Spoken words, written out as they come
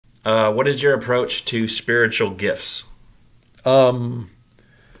What is your approach to spiritual gifts? Um,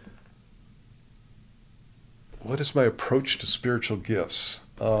 what is my approach to spiritual gifts?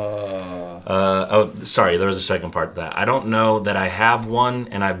 Sorry, there was a second part to that. I don't know that I have one,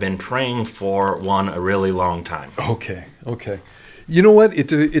 and I've been praying for one a really long time. Okay. You know what?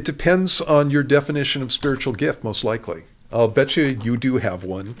 It depends on your definition of spiritual gift, most likely. I'll bet you do have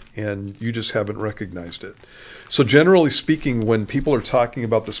one, and you just haven't recognized it. So generally speaking, when people are talking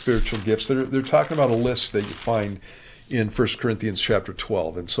about the spiritual gifts, they're talking about a list that you find in 1 Corinthians chapter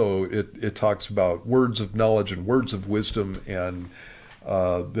 12. And so it talks about words of knowledge and words of wisdom and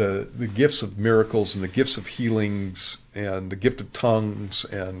the gifts of miracles and the gifts of healings and the gift of tongues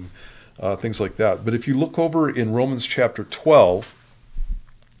and things like that. But if you look over in Romans chapter 12,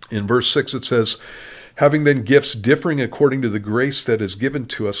 in verse 6, it says, having then gifts differing according to the grace that is given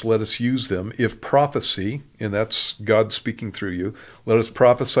to us, let us use them. If prophecy, and that's God speaking through you, let us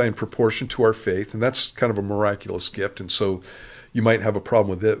prophesy in proportion to our faith. And that's kind of a miraculous gift. And so you might have a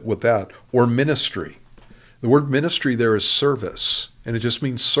problem with that. Or ministry. The word ministry there is service, and it just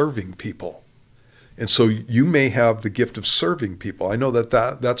means serving people. And so you may have the gift of serving people. I know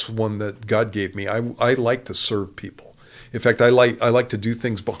that's one that God gave me. I like to serve people. In fact, I like to do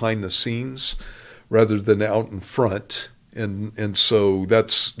things behind the scenes rather than out in front. And so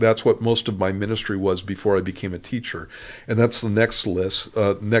that's what most of my ministry was before I became a teacher. And that's the next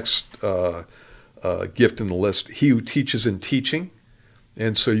gift in the list. He who teaches in teaching.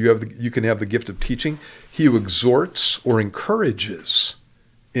 And so you can have the gift of teaching. He who exhorts or encourages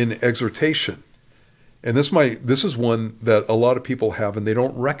in exhortation. And this is one that a lot of people have, and they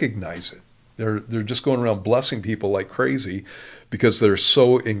don't recognize it. They're just going around blessing people like crazy because they're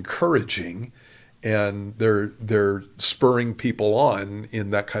so encouraging, and they're spurring people on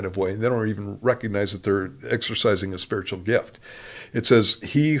in that kind of way. And they don't even recognize that they're exercising a spiritual gift. It says,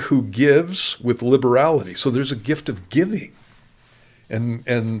 he who gives with liberality. So there's a gift of giving.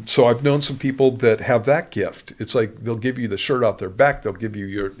 And so I've known some people that have that gift. It's like they'll give you the shirt off their back. They'll give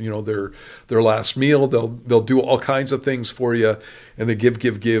you their last meal. They'll do all kinds of things for you, and they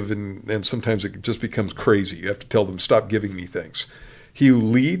give, and sometimes it just becomes crazy. You have to tell them, stop giving me things. He who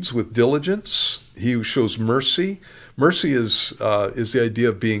leads with diligence. He who shows mercy. Mercy is the idea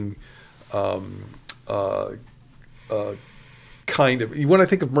of being kind of. When I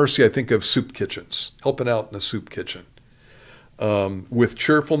think of mercy, I think of soup kitchens, helping out in a soup kitchen. With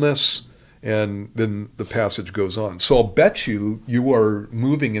cheerfulness, and then the passage goes on. So I'll bet you are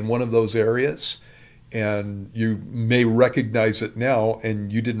moving in one of those areas, and you may recognize it now,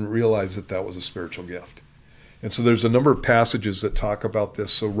 and you didn't realize that was a spiritual gift. And so there's a number of passages that talk about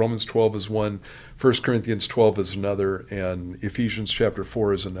this. So Romans 12 is one, 1 Corinthians 12 is another, and Ephesians chapter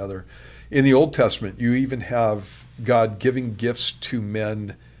 4 is another. In the Old Testament, you even have God giving gifts to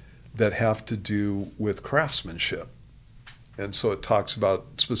men that have to do with craftsmanship. And so it talks about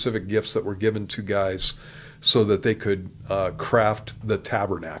specific gifts that were given to guys so that they could craft the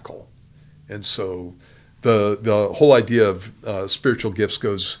tabernacle. And so the whole idea of spiritual gifts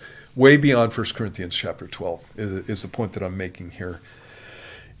goes way beyond 1 Corinthians chapter 12 is the point that I'm making here.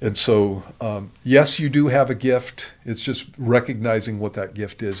 And so, yes, you do have a gift. It's just recognizing what that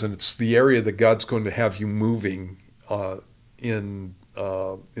gift is. And it's the area that God's going to have you moving in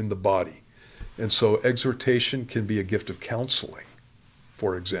the body. And so exhortation can be a gift of counseling,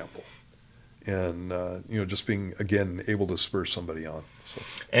 for example, and just being, again, able to spur somebody on. So.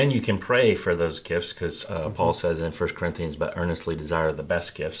 And you can pray for those gifts because Paul says in 1 Corinthians, but earnestly desire the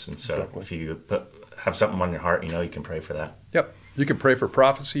best gifts. And so exactly. If you have something on your heart, you can pray for that. Yep. You can pray for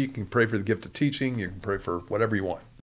prophecy. You can pray for the gift of teaching. You can pray for whatever you want.